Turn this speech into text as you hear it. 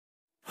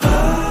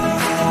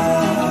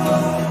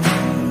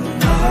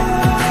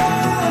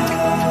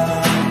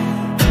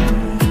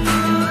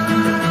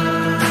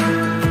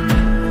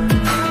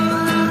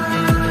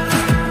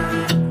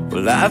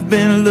I've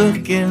been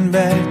looking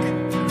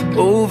back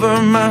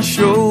over my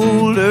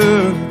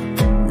shoulder,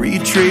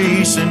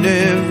 retracing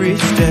every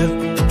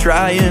step,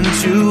 trying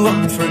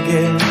to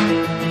forget.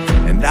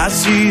 And I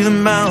see the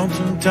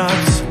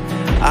mountaintops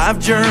I've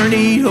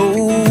journeyed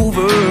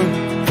over,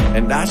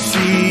 and I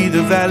see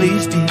the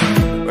valleys deep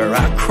where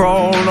I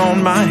crawled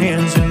on my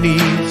hands and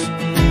knees.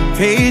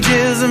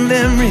 Pages of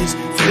memories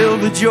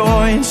filled with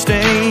joy and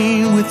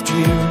stained with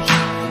tears.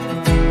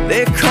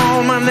 They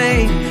call my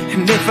name,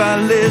 and if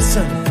I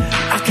listen,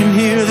 I can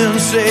hear them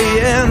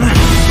saying,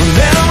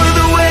 remember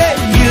the way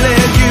he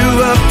led you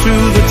up to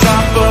the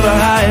top of the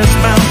highest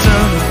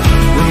mountain.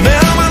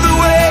 Remember the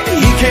way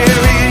he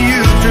carried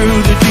you through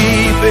the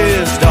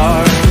deepest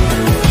dark.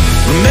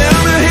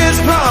 Remember his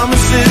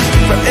promises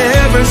for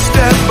every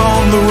step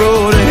on the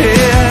road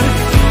ahead.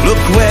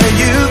 Look where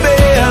you've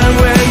been and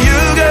where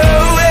you're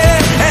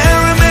going, and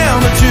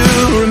remember to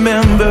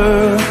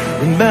remember.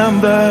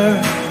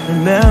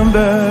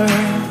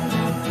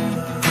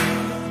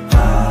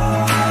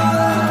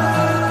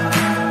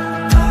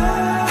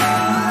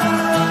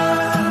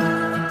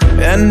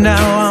 And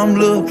now I'm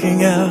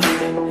looking out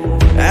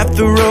at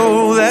the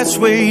road that's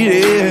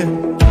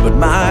waiting, but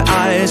my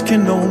eyes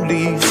can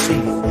only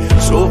see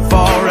so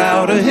far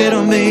out ahead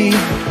of me.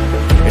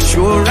 As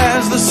sure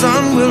as the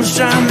sun will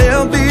shine,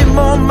 there'll be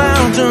more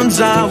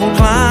mountains I will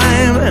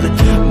climb, and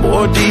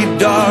more deep,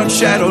 dark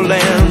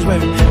shadowlands where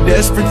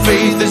desperate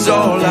faith is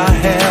all I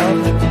have.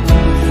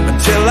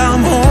 Until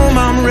I'm home,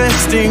 I'm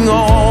resting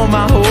all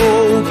my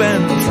hope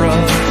and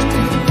trust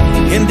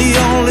in the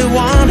only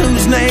one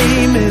whose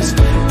name is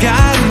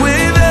God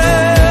with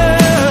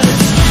us.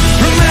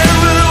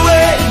 Remember the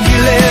way he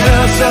led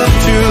us up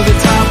to the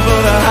top of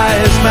the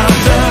highest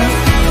mountain.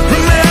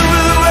 Remember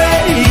the way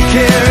he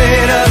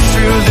carried us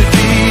through the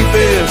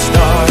deepest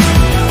dark.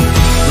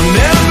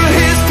 Remember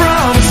his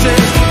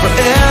promises for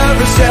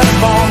every step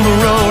on the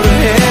road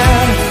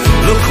ahead.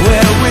 Look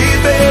where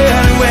we've been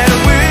and where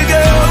we're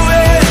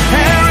going,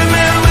 and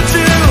remember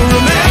to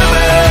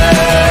remember.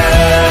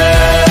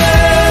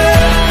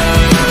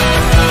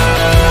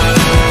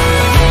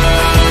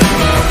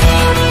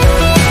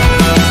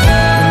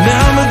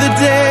 Remember the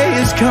day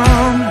is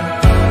coming,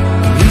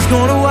 he's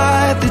gonna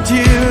wipe the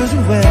tears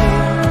away.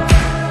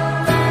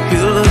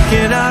 He'll look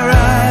in our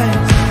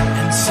eyes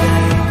and say,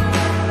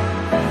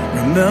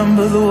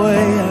 remember the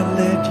way I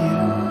led you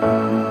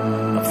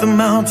up the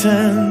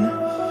mountain.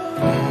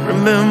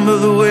 Remember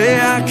the way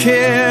I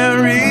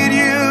carried